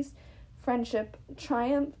them at least, friendship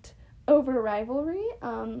triumphed over rivalry.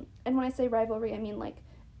 And when I say rivalry, I mean like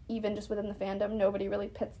even just within the fandom, nobody really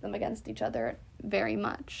pits them against each other very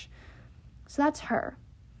much. So that's her.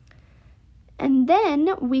 And then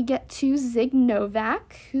we get to Zig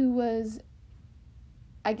Novak, who was,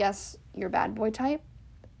 I guess, your bad boy type.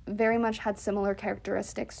 Very much had similar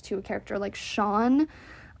characteristics to a character like Sean.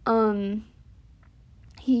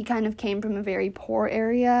 He kind of came from a very poor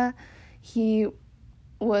area. He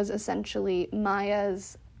was essentially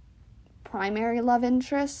Maya's primary love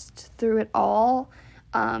interest through it all.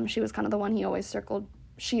 She was kind of the one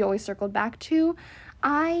she always circled back to.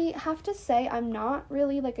 I have to say I'm not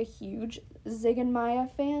really like a huge Zig and Maya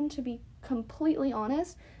fan, to be completely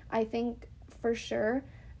honest. I think for sure,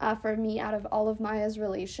 for me, out of all of Maya's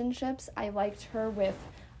relationships, I liked her with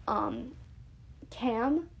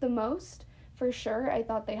Cam the most. For sure, I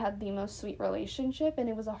thought they had the most sweet relationship, and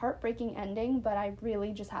it was a heartbreaking ending, but I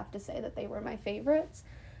really just have to say that they were my favorites.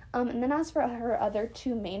 And then as for her other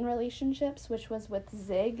two main relationships, which was with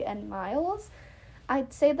Zig and Miles,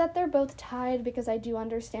 I'd say that they're both tied because I do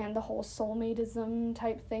understand the whole soulmateism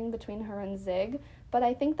type thing between her and Zig, but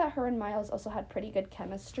I think that her and Miles also had pretty good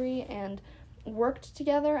chemistry and worked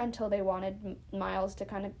together until they wanted Miles to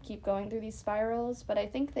kind of keep going through these spirals. But I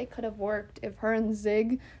think they could have worked if her and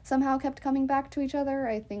Zig somehow kept coming back to each other.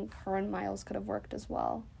 I think her and Miles could have worked as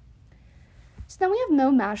well. So then we have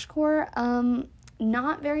Mo Mashkor.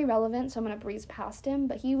 Not very relevant, so I'm going to breeze past him,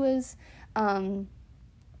 but he was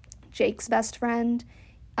Jake's best friend.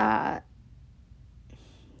 He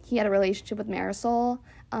had a relationship with Marisol.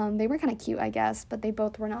 They were kind of cute, I guess, but they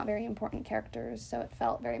both were not very important characters, so it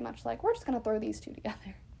felt very much like, we're just going to throw these two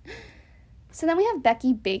together. So then we have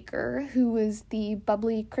Becky Baker, who was the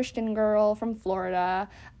bubbly Christian girl from Florida.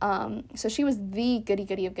 So she was the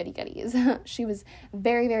goody-goody of goody-goodies. She was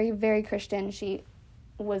very, very, very Christian. She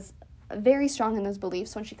was very strong in those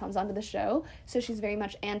beliefs when she comes onto the show, so she's very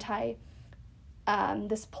much anti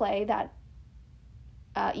this play that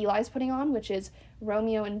Eli's putting on, which is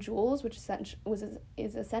Romeo and Jules, which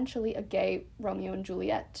is essentially a gay Romeo and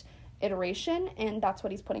Juliet iteration, and that's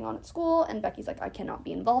what he's putting on at school. And Becky's like, I cannot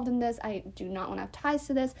be involved in this. I do not want to have ties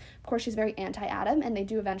to this. Of course, she's very anti-Adam, and they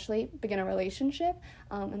do eventually begin a relationship,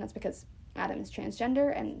 and that's because Adam is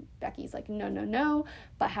transgender, and Becky's like, no.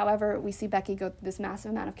 But however, we see Becky go through this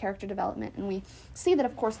massive amount of character development, and we see that,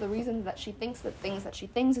 of course, the reason that she thinks the things that she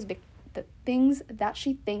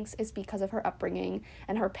thinks is because of her upbringing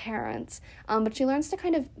and her parents. But she learns to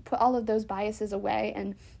kind of put all of those biases away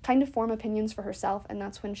and kind of form opinions for herself, and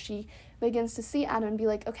that's when she begins to see Adam and be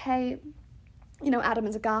like, okay, Adam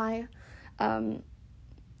is a guy,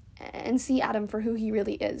 and see Adam for who he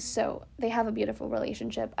really is. So they have a beautiful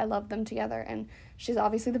relationship. I love them together, and she's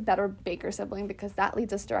obviously the better Baker sibling because that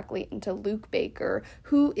leads us directly into Luke Baker,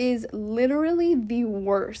 who is literally the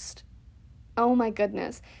worst. Oh my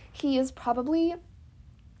goodness. He is probably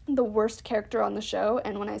the worst character on the show,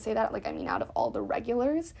 and when I say that, I mean out of all the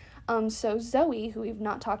regulars. So Zoe, who we've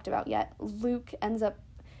not talked about yet, Luke ends up,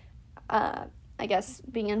 I guess,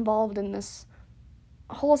 being involved in this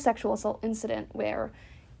whole sexual assault incident where,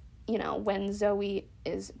 when Zoe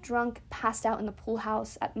is drunk, passed out in the pool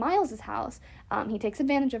house at Miles's house, he takes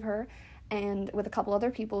advantage of her, and with a couple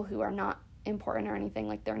other people who are not important or anything,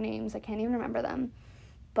 like their names, I can't even remember them,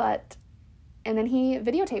 and then he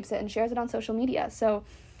videotapes it and shares it on social media. So,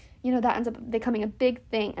 that ends up becoming a big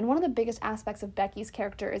thing. And one of the biggest aspects of Becky's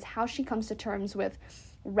character is how she comes to terms with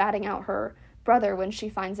ratting out her brother when she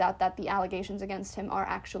finds out that the allegations against him are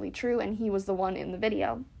actually true and he was the one in the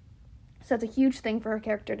video. So it's a huge thing for her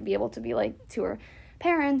character to be able to be like to her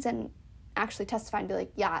parents and actually testify and be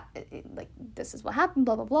like, yeah, this is what happened,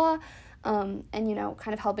 blah, blah, blah. And,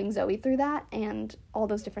 kind of helping Zoe through that and all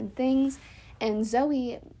those different things. And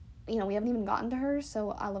Zoe, we haven't even gotten to her,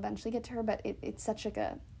 so I'll eventually get to her, but it's such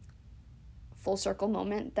a full circle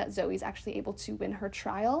moment that Zoe's actually able to win her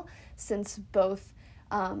trial, since both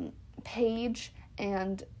Paige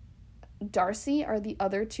and Darcy are the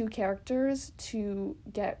other two characters to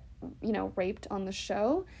get, raped on the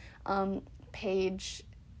show. Paige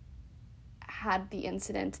had the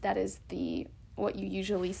incident that is what you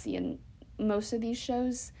usually see in most of these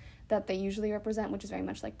shows that they usually represent, which is very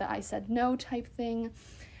much like the I said no type thing.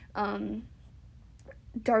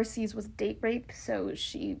 Darcy's was date rape, so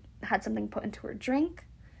she had something put into her drink,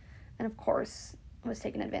 and of course was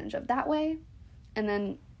taken advantage of that way. And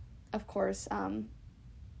then, of course,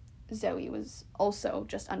 Zoe was also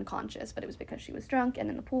just unconscious, but it was because she was drunk and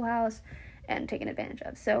in the pool house and taken advantage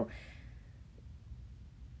of. So,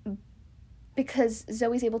 because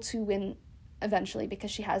Zoe's able to win eventually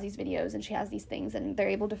because she has these videos and she has these things and they're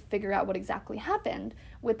able to figure out what exactly happened.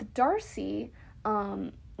 With Darcy,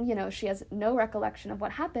 she has no recollection of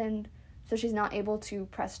what happened, so she's not able to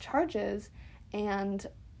press charges, and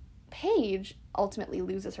Paige ultimately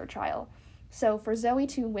loses her trial. So for Zoe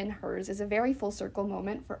to win hers is a very full circle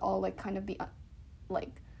moment for all, kind of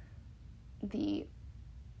the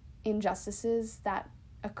injustices that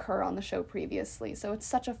occur on the show previously. So it's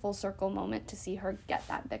such a full circle moment to see her get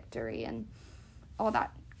that victory and all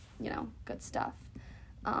that, good stuff.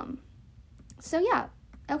 So yeah,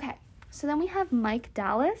 okay. So then we have Mike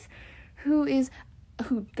Dallas, who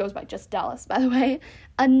goes by just Dallas, by the way,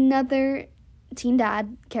 another teen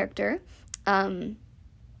dad character.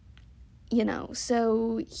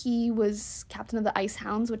 So he was captain of the Ice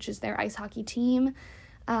Hounds, which is their ice hockey team.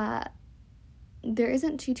 There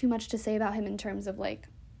isn't too much to say about him in terms of,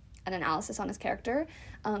 an analysis on his character.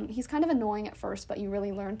 He's kind of annoying at first, but you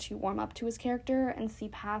really learn to warm up to his character and see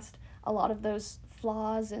past a lot of those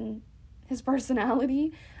flaws in his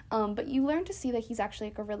personality. But you learn to see that he's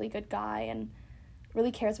actually, a really good guy and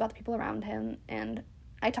really cares about the people around him. And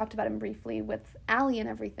I talked about him briefly with Allie and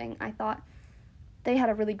everything. I thought they had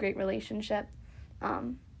a really great relationship,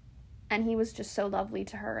 and he was just so lovely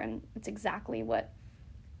to her, and it's exactly what,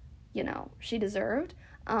 she deserved.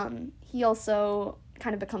 He also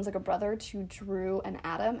kind of becomes a brother to Drew and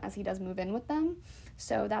Adam as he does move in with them,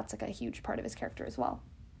 so that's a huge part of his character as well.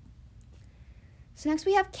 So next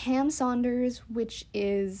we have Cam Saunders, which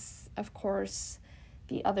is, of course,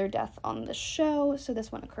 the other death on the show. So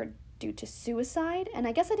this one occurred due to suicide, and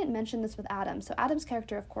I guess I didn't mention this with Adam. So Adam's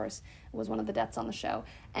character, of course, was one of the deaths on the show,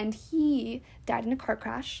 and he died in a car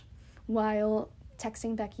crash while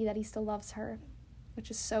texting Becky that he still loves her, which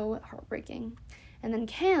is so heartbreaking. And then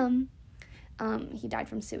Cam, he died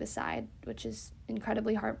from suicide, which is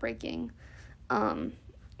incredibly heartbreaking.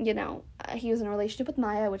 He was in a relationship with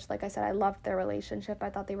Maya, which, like I said, I loved their relationship. I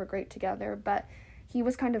thought they were great together, but he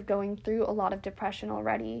was kind of going through a lot of depression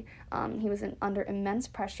already. He was under immense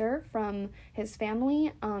pressure from his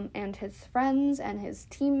family and his friends and his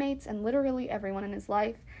teammates and literally everyone in his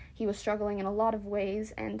life. He was struggling in a lot of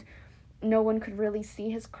ways, and no one could really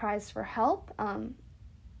see his cries for help.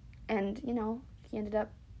 And he ended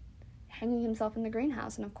up hanging himself in the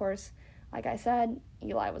greenhouse. And of course, like I said,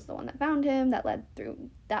 Eli was the one that found him, that led through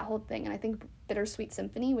that whole thing. And I think Bittersweet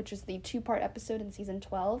Symphony, which is the 2-part episode in season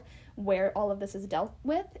 12, where all of this is dealt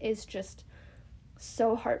with, is just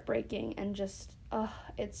so heartbreaking and just,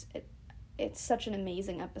 it's such an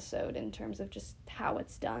amazing episode in terms of just how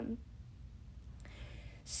it's done.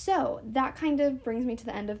 So that kind of brings me to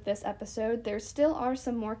the end of this episode. There still are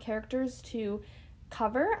some more characters to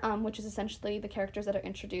cover, which is essentially the characters that are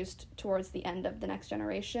introduced towards the end of The Next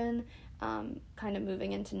Generation, kind of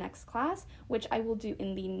moving into next class, which I will do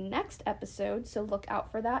in the next episode, so look out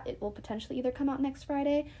for that. It will potentially either come out next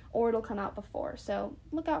Friday or it'll come out before, so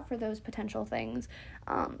look out for those potential things,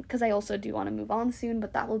 because I also do want to move on soon,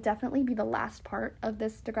 but that will definitely be the last part of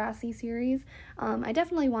this Degrassi series. I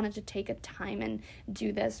definitely wanted to take a time and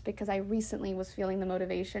do this because I recently was feeling the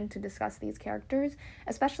motivation to discuss these characters,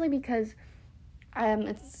 especially because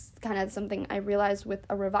it's kind of something I realized with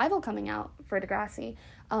a revival coming out for Degrassi.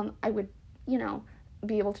 I would,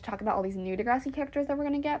 be able to talk about all these new Degrassi characters that we're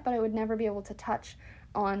going to get, but I would never be able to touch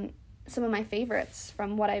on some of my favorites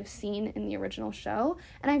from what I've seen in the original show,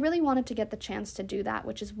 and I really wanted to get the chance to do that,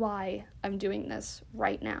 which is why I'm doing this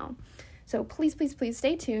right now. So please, please, please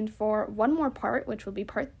stay tuned for one more part, which will be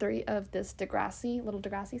part 3 of this Little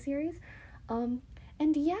Degrassi series. And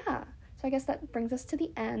yeah. So I guess that brings us to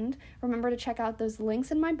the end. Remember to check out those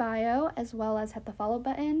links in my bio, as well as hit the follow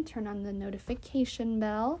button, turn on the notification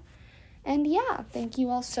bell. And yeah, thank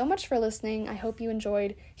you all so much for listening. I hope you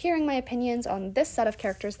enjoyed hearing my opinions on this set of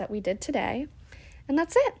characters that we did today. And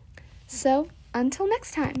that's it. So until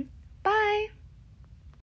next time, bye!